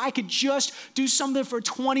 Man, if I could just do something for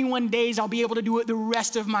 21 days, I'll be able to do it the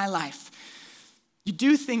rest of my life. You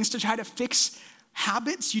do things to try to fix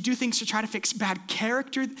habits. You do things to try to fix bad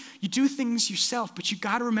character. You do things yourself, but you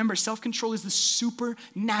got to remember self-control is the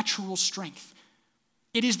supernatural strength.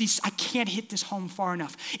 It is I can't hit this home far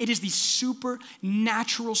enough. It is the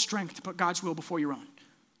supernatural strength to put God's will before your own.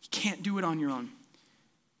 You can't do it on your own.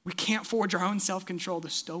 We can't forge our own self-control. The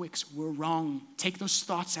Stoics were wrong. Take those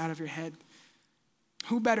thoughts out of your head.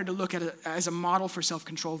 Who better to look at as a model for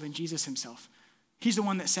self-control than Jesus himself? He's the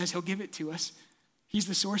one that says he'll give it to us. He's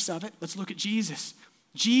the source of it. Let's look at Jesus.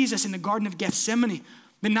 Jesus in the Garden of Gethsemane.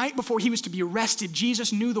 The night before he was to be arrested,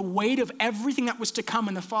 Jesus knew the weight of everything that was to come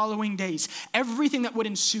in the following days, everything that would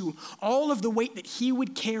ensue, all of the weight that he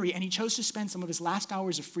would carry, and he chose to spend some of his last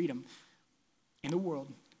hours of freedom in the world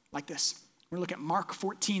like this. We're going to look at Mark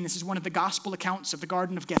 14. This is one of the gospel accounts of the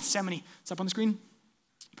Garden of Gethsemane. It's up on the screen?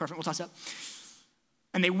 Perfect, we'll toss it up.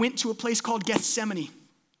 And they went to a place called Gethsemane,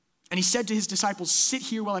 and he said to his disciples, "Sit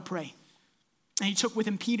here while I pray." And he took with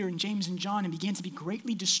him Peter and James and John and began to be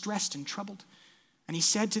greatly distressed and troubled. And he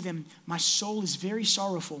said to them, "My soul is very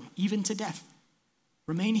sorrowful, even to death.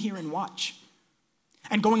 Remain here and watch."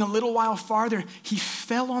 And going a little while farther, he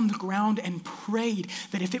fell on the ground and prayed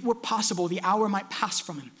that if it were possible, the hour might pass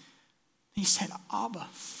from him. He said, "Abba,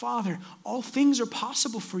 Father, all things are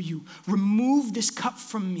possible for you. Remove this cup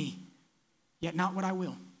from me. Yet not what I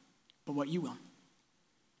will, but what you will."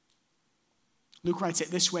 Luke writes it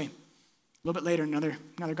this way. A little bit later,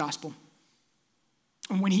 another gospel.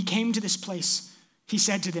 And when he came to this place, he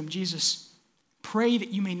said to them, Jesus, "Pray that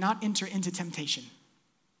you may not enter into temptation."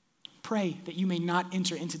 Pray that you may not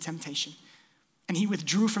enter into temptation. And he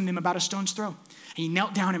withdrew from them about a stone's throw. And he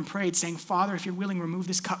knelt down and prayed, saying, "Father, if you're willing, remove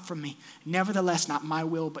this cup from me. Nevertheless, not my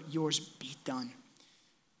will, but yours be done."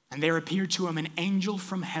 And there appeared to him an angel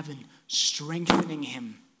from heaven, strengthening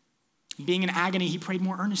him. And being in agony, he prayed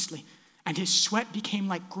more earnestly. And his sweat became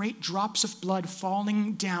like great drops of blood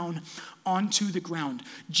falling down onto the ground.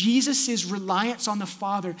 Jesus' reliance on the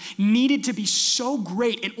Father needed to be so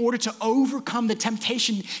great in order to overcome the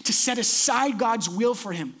temptation to set aside God's will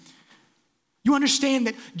for him. You understand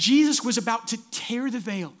that Jesus was about to tear the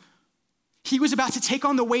veil. He was about to take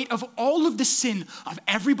on the weight of all of the sin of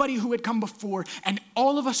everybody who had come before and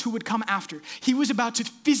all of us who would come after. He was about to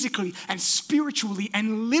physically and spiritually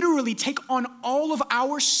and literally take on all of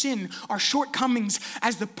our sin, our shortcomings,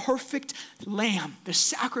 as the perfect lamb, the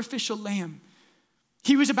sacrificial lamb.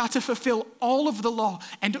 He was about to fulfill all of the law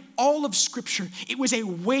and all of Scripture. It was a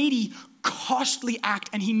weighty, costly act,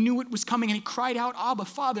 and he knew it was coming, and he cried out, "Abba,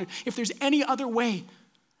 Father, if there's any other way,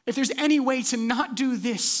 if there's any way to not do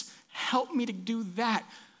this, help me to do that.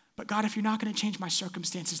 But God, if you're not going to change my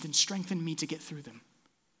circumstances, then strengthen me to get through them."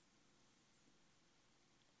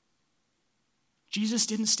 Jesus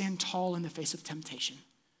didn't stand tall in the face of temptation.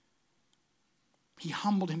 He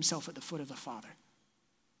humbled himself at the foot of the Father.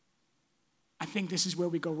 I think this is where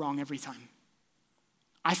we go wrong every time.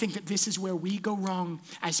 I think that this is where we go wrong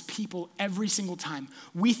as people every single time.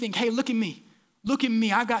 We think, hey, look at me. Look at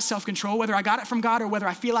me, I've got self-control, whether I got it from God or whether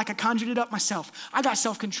I feel like I conjured it up myself. I got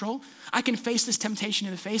self-control. I can face this temptation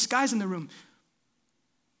in the face. Guys in the room,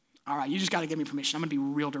 All right, you just got to give me permission. I'm going to be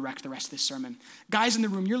real direct the rest of this sermon. Guys in the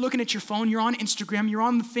room, you're looking at your phone, you're on Instagram, you're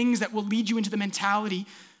on the things that will lead you into the mentality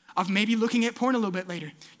of maybe looking at porn a little bit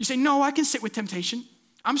later. You say, no, I can sit with temptation.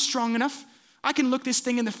 I'm strong enough. I can look this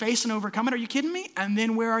thing in the face and overcome it. Are you kidding me? And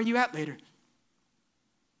then where are you at later?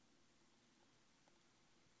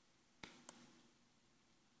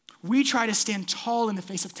 We try to stand tall in the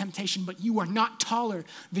face of temptation, but you are not taller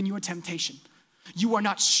than your temptation. You are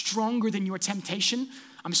not stronger than your temptation.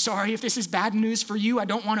 I'm sorry if this is bad news for you. I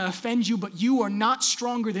don't want to offend you, but you are not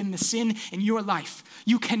stronger than the sin in your life.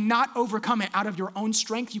 You cannot overcome it out of your own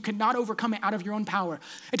strength. You cannot overcome it out of your own power.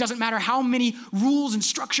 It doesn't matter how many rules and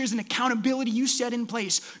structures and accountability you set in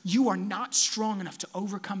place. You are not strong enough to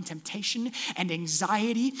overcome temptation and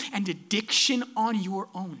anxiety and addiction on your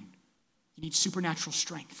own. You need supernatural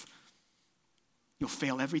strength. You'll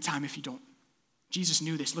fail every time if you don't. Jesus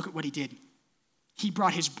knew this. Look at what he did. He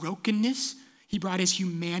brought his brokenness. He brought his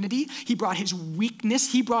humanity. He brought his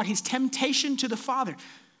weakness. He brought his temptation to the Father.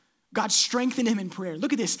 God strengthened him in prayer.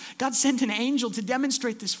 Look at this. God sent an angel to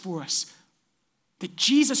demonstrate this for us. That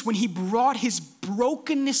Jesus, when he brought his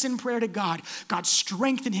brokenness in prayer to God, God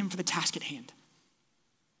strengthened him for the task at hand.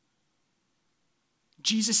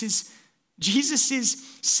 Jesus'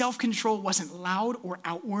 self-control wasn't loud or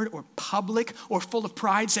outward or public or full of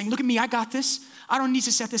pride, saying, look at me, I got this. I don't need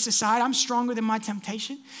to set this aside. I'm stronger than my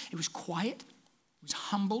temptation. It was quiet, it was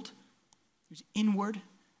humbled, it was inward,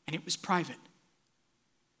 and it was private.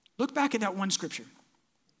 Look back at that one scripture.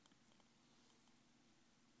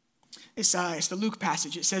 It's the Luke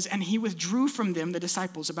passage. It says, and he withdrew from them, the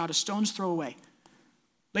disciples, about a stone's throw away.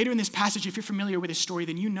 Later in this passage, if you're familiar with this story,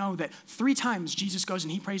 then you know that 3 times Jesus goes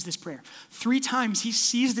and he prays this prayer. 3 times he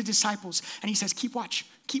sees the disciples and he says, keep watch,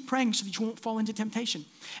 keep praying so that you won't fall into temptation.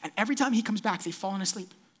 And every time he comes back, they've fallen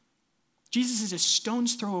asleep. Jesus is a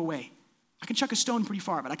stone's throw away. I can chuck a stone pretty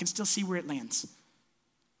far, but I can still see where it lands.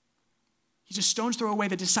 He's a stone's throw away.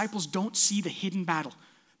 The disciples don't see the hidden battle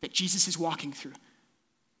that Jesus is walking through.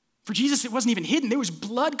 For Jesus, it wasn't even hidden. There was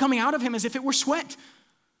blood coming out of him as if it were sweat.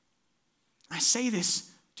 I say this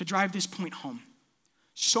to drive this point home.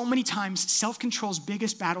 So many times, self-control's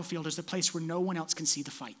biggest battlefield is the place where no one else can see the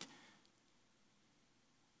fight.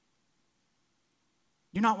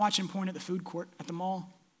 You're not watching porn at the food court at the mall.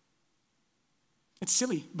 It's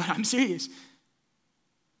silly, but I'm serious.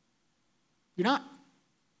 You're not.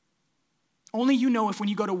 Only you know if when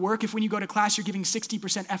you go to work, if when you go to class, you're giving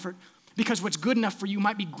 60% effort, because what's good enough for you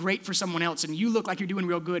might be great for someone else, and you look like you're doing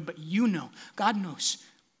real good, but you know, God knows,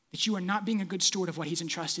 that you are not being a good steward of what he's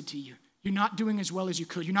entrusted to you. You're not doing as well as you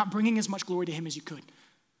could. You're not bringing as much glory to him as you could.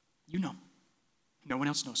 You know. No one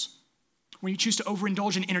else knows. When you choose to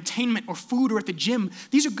overindulge in entertainment or food or at the gym,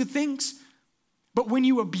 these are good things. But when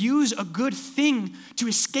you abuse a good thing to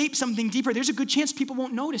escape something deeper, there's a good chance people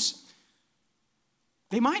won't notice.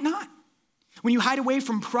 They might not. When you hide away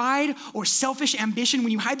from pride or selfish ambition,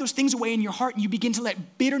 when you hide those things away in your heart and you begin to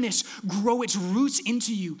let bitterness grow its roots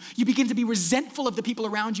into you, you begin to be resentful of the people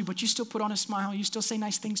around you, but you still put on a smile, you still say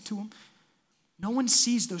nice things to them. No one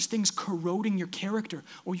sees those things corroding your character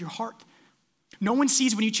or your heart. No one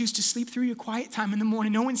sees when you choose to sleep through your quiet time in the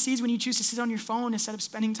morning. No one sees when you choose to sit on your phone instead of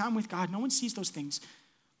spending time with God. No one sees those things.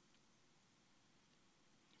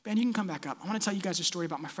 Ben, you can come back up. I want to tell you guys a story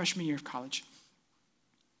about my freshman year of college.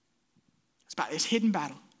 It's about this hidden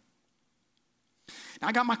battle. Now,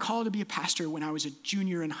 I got my call to be a pastor when I was a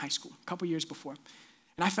junior in high school, a couple years before.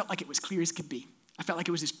 And I felt like it was clear as could be. I felt like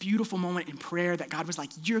it was this beautiful moment in prayer that God was like,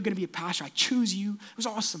 you're going to be a pastor. I choose you. It was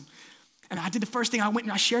awesome. And I did the first thing. I went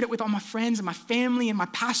and I shared it with all my friends and my family and my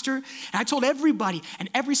pastor. And I told everybody. And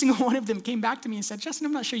every single one of them came back to me and said, Justin,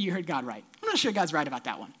 I'm not sure you heard God right. I'm not sure God's right about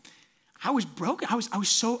that one. I was broken. I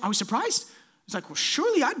was surprised. It's like, well,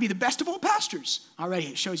 surely I'd be the best of all pastors. Already,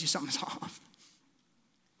 it shows you something's off.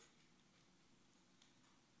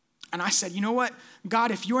 And I said, you know what?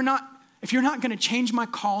 God, if you're not going to change my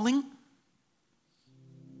calling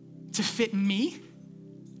to fit me,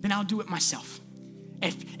 then I'll do it myself.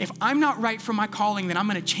 If I'm not right for my calling, then I'm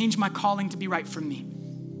going to change my calling to be right for me.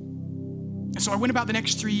 And so I went about the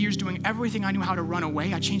next 3 years doing everything I knew how to run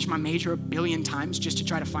away. I changed my major 1 billion times just to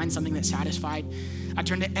try to find something that satisfied. I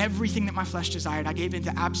turned to everything that my flesh desired. I gave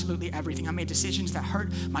into absolutely everything. I made decisions that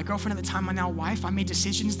hurt my girlfriend at the time, my now wife. I made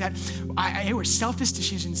decisions that they were selfish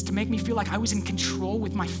decisions to make me feel like I was in control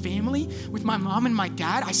with my family, with my mom and my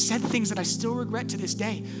dad. I said things that I still regret to this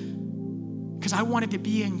day because I wanted to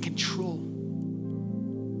be in control.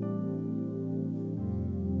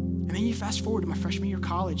 And then you fast forward to my freshman year of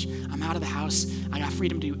college. I'm out of the house. I got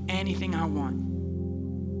freedom to do anything I want.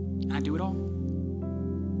 And I do it all.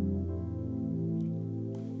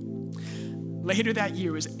 Later that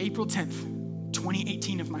year, it was April 10th,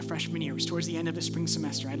 2018 of my freshman year. It was towards the end of the spring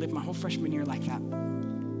semester. I lived my whole freshman year like that.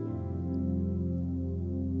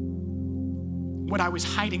 What I was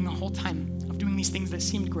hiding the whole time of doing these things that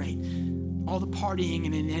seemed great, all the partying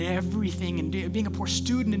and everything, and being a poor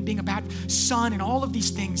student and being a bad son and all of these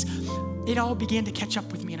things, it all began to catch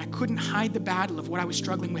up with me, and I couldn't hide the battle of what I was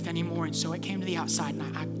struggling with anymore. And so it came to the outside,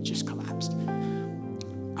 and I just collapsed.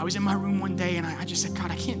 I was in my room one day, and I just said, God,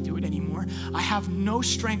 I can't do it anymore. I have no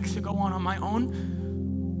strength to go on my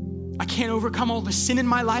own. I can't overcome all the sin in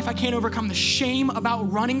my life. I can't overcome the shame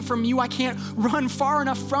about running from you. I can't run far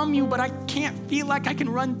enough from you, but I can't feel like I can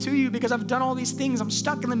run to you because I've done all these things. I'm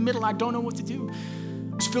stuck in the middle. I don't know what to do.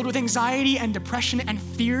 I was filled with anxiety and depression and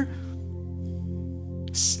fear.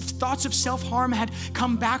 Thoughts of self-harm had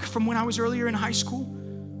come back from when I was earlier in high school.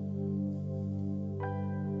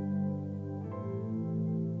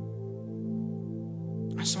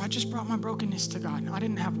 So I just brought my brokenness to God. I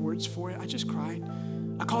didn't have words for it. I just cried.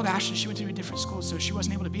 I called Ashley. She went to a different school, so she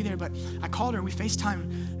wasn't able to be there, but I called her. We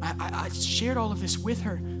FaceTimed. I shared all of this with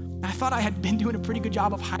her. And I thought I had been doing a pretty good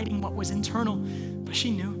job of hiding what was internal, but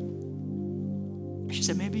she knew. She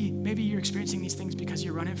said, maybe you're experiencing these things because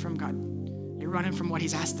you're running from God. You're running from what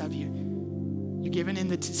he's asked of you. You're giving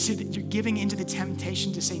into the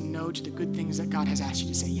temptation to say no to the good things that God has asked you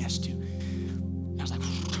to say yes to. And I was like,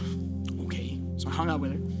 okay. So I hung out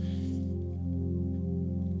with her.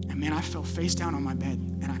 And man, I fell face down on my bed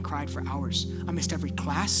and I cried for hours. I missed every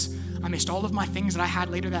class. I missed all of my things that I had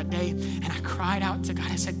later that day. And I cried out to God.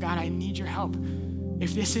 I said, God, I need your help.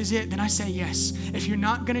 If this is it, then I say yes. If you're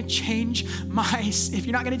not gonna change my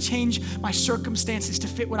circumstances to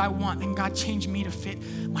fit what I want, then God, change me to fit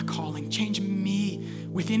my calling. Change me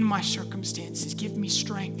within my circumstances. Give me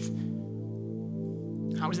strength.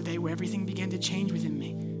 How was the day where everything began to change within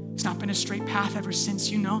me? It's not been a straight path ever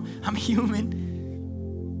since, I'm human.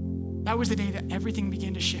 That was the day that everything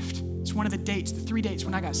began to shift. It's one of the dates, the 3 dates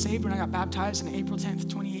when I got saved, when I got baptized, and April 10th,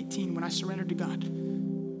 2018, when I surrendered to God.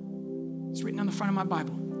 It's written on the front of my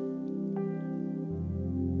Bible.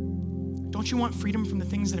 Don't you want freedom from the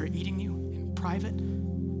things that are eating you in private?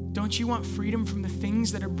 Don't you want freedom from the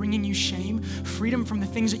things that are bringing you shame? Freedom from the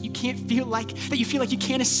things that you feel like you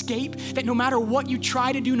can't escape, that no matter what you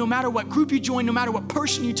try to do, no matter what group you join, no matter what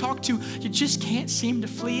person you talk to, you just can't seem to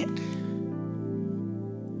flee it?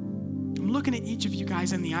 I'm looking at each of you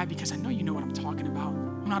guys in the eye because I know you know what I'm talking about.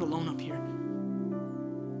 I'm not alone up here.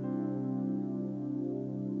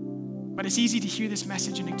 But it's easy to hear this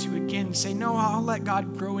message and to again say, no, I'll let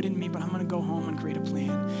God grow it in me, but I'm gonna go home and create a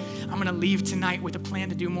plan. I'm gonna leave tonight with a plan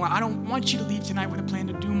to do more. I don't want you to leave tonight with a plan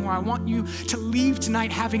to do more. I want you to leave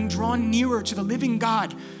tonight having drawn nearer to the living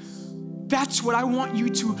God. That's what I want you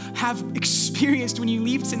to have experienced when you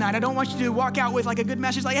leave tonight. I don't want you to walk out with like a good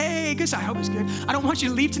message like, hey, good, I hope it's good. I don't want you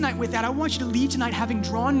to leave tonight with that. I want you to leave tonight having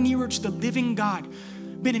drawn nearer to the living God,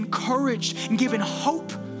 been encouraged and given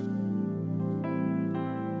hope.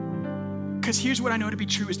 Because here's what I know to be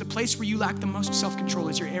true, is the place where you lack the most self-control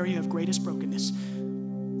is your area of greatest brokenness.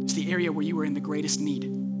 It's the area where you are in the greatest need.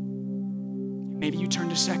 Maybe you turn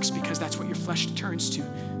to sex because that's what your flesh turns to,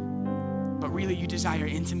 but really you desire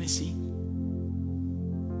intimacy.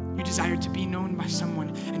 You desire to be known by someone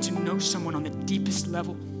and to know someone on the deepest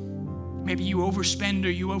level. Maybe you overspend or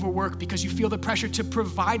you overwork because you feel the pressure to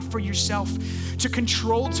provide for yourself, to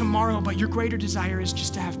control tomorrow, but your greater desire is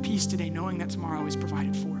just to have peace today, knowing that tomorrow is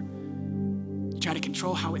provided for. Try to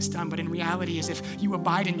control how it's done, but in reality, as if you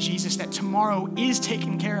abide in Jesus, that tomorrow is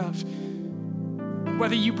taken care of.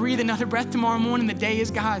 Whether you breathe another breath tomorrow morning, the day is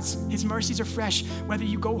God's. His mercies are fresh. Whether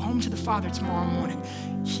you go home to the Father tomorrow morning,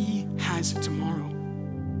 He has tomorrow.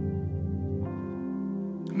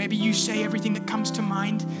 Maybe you say everything that comes to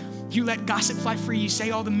mind. You let gossip fly free. You say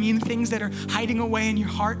all the mean things that are hiding away in your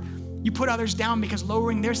heart. You put others down because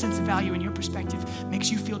lowering their sense of value in your perspective makes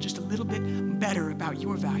you feel just a little bit better about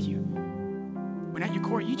your value. When at your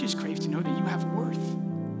core, you just crave to know that you have worth.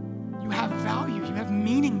 You have value. You have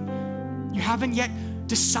meaning. You haven't yet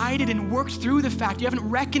decided and worked through the fact. You haven't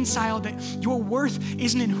reconciled that your worth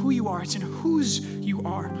isn't in who you are. It's in whose you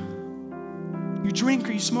are. You drink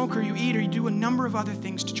or you smoke or you eat or you do a number of other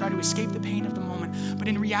things to try to escape the pain of the moment. But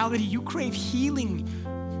in reality, you crave healing.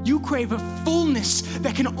 You crave a fullness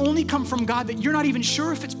that can only come from God, that you're not even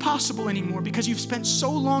sure if it's possible anymore because you've spent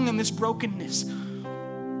so long in this brokenness.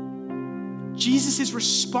 Jesus'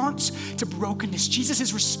 response to brokenness,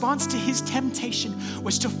 Jesus' response to his temptation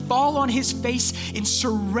was to fall on his face in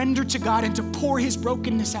surrender to God and to pour his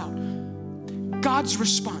brokenness out. God's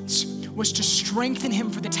response was to strengthen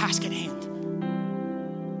him for the task at hand.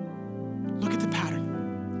 Look at the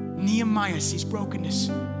pattern. Nehemiah sees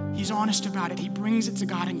brokenness. He's honest about it. He brings it to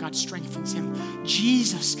God and God strengthens him.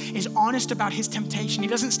 Jesus is honest about his temptation. He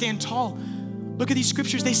doesn't stand tall. Look at these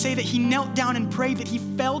scriptures. They say that he knelt down and prayed, that he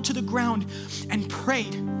fell to the ground and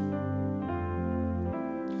prayed.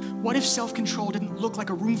 What if self-control didn't look like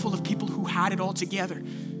a room full of people who had it all together?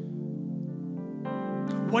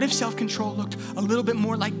 What if self-control looked a little bit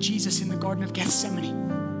more like Jesus in the Garden of Gethsemane?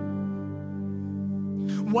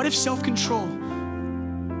 What if self-control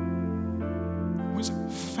was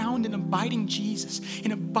found in abiding Jesus,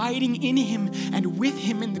 in abiding in him and with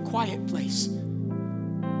him in the quiet place?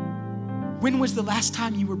 When was the last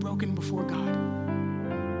time you were broken before God?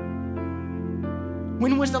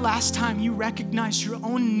 When was the last time you recognized your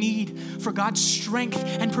own need for God's strength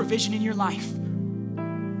and provision in your life?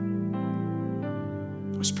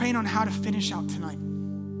 I was praying on how to finish out tonight,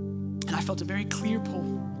 and I felt a very clear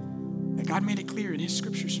pull that God made it clear in his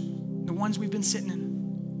scriptures, the ones we've been sitting in.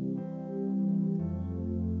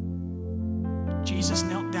 Jesus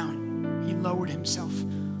knelt down. He lowered himself.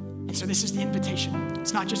 And so this is the invitation.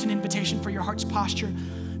 It's not just an invitation for your heart's posture.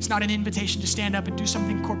 It's not an invitation to stand up and do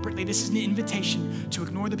something corporately. This is an invitation to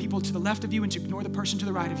ignore the people to the left of you and to ignore the person to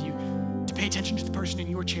the right of you, to pay attention to the person in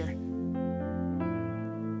your chair.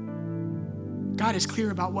 God is clear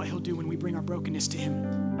about what he'll do when we bring our brokenness to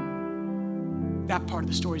him. That part of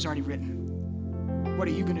the story is already written. What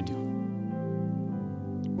are you going to do?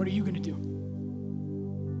 What are you going to do?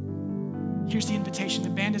 Here's the invitation. The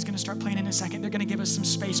band is going to start playing in a second. They're going to give us some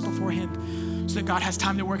space beforehand so that God has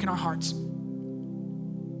time to work in our hearts.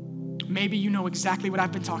 Maybe you know exactly what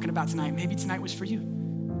I've been talking about tonight. Maybe tonight was for you.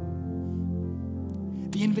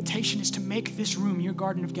 The invitation is to make this room your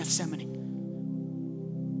Garden of Gethsemane.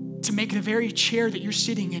 To make the very chair that you're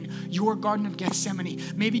sitting in your Garden of Gethsemane.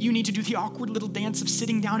 Maybe you need to do the awkward little dance of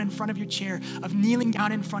sitting down in front of your chair, of kneeling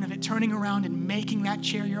down in front of it, turning around and making that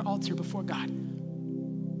chair your altar before God.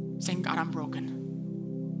 Saying, God, I'm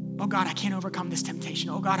broken. Oh God, I can't overcome this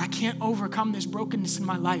temptation. Oh God, I can't overcome this brokenness in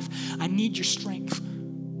my life. I need your strength.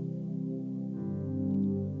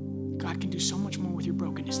 God can do so much more with your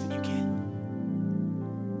brokenness than you can.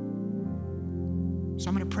 So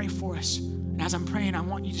I'm going to pray for us. And as I'm praying, I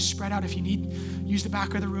want you to spread out. If you need, use the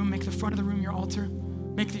back of the room, make the front of the room your altar.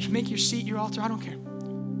 Make your seat your altar. I don't care.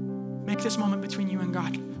 Make this moment between you and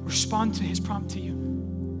God. Respond to his prompt to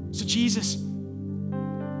you. So Jesus,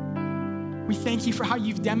 we thank you for how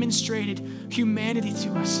you've demonstrated humanity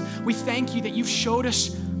to us. We thank you that you've showed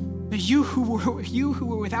us that you who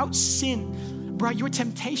were without sin brought your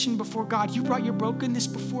temptation before God. You brought your brokenness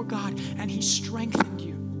before God, and he strengthened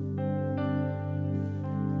you.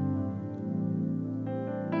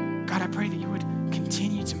 God, I pray that you would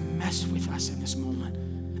continue to mess with us in this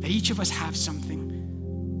moment, that each of us have something.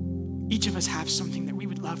 Each of us have something that we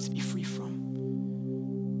would love to be free from.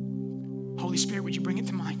 Holy Spirit, would you bring it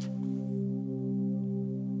to mind?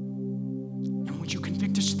 Would you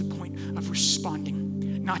convict us to the point of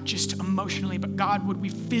responding, not just emotionally, but God, would we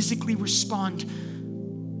physically respond?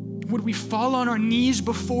 Would we fall on our knees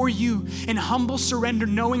before you in humble surrender,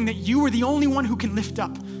 knowing that you are the only one who can lift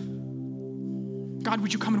up? God,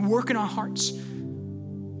 would you come and work in our hearts?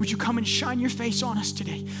 Would you come and shine your face on us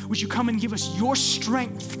today? Would you come and give us your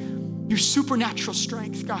strength, your supernatural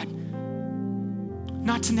strength, God?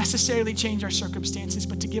 Not to necessarily change our circumstances,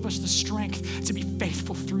 but to give us the strength to be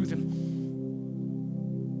faithful through them.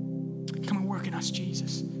 Come and work in us,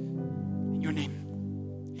 Jesus. In your name,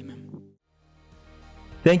 amen.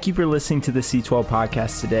 Thank you for listening to the C12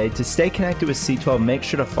 podcast today. To stay connected with C12, make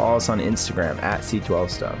sure to follow us on Instagram at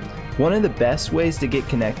C12Stone. One of the best ways to get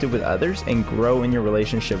connected with others and grow in your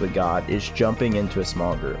relationship with God is jumping into a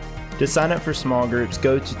small group. To sign up for small groups,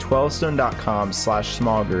 go to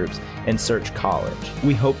 12stone.com/small groups and search college.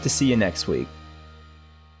 We hope to see you next week.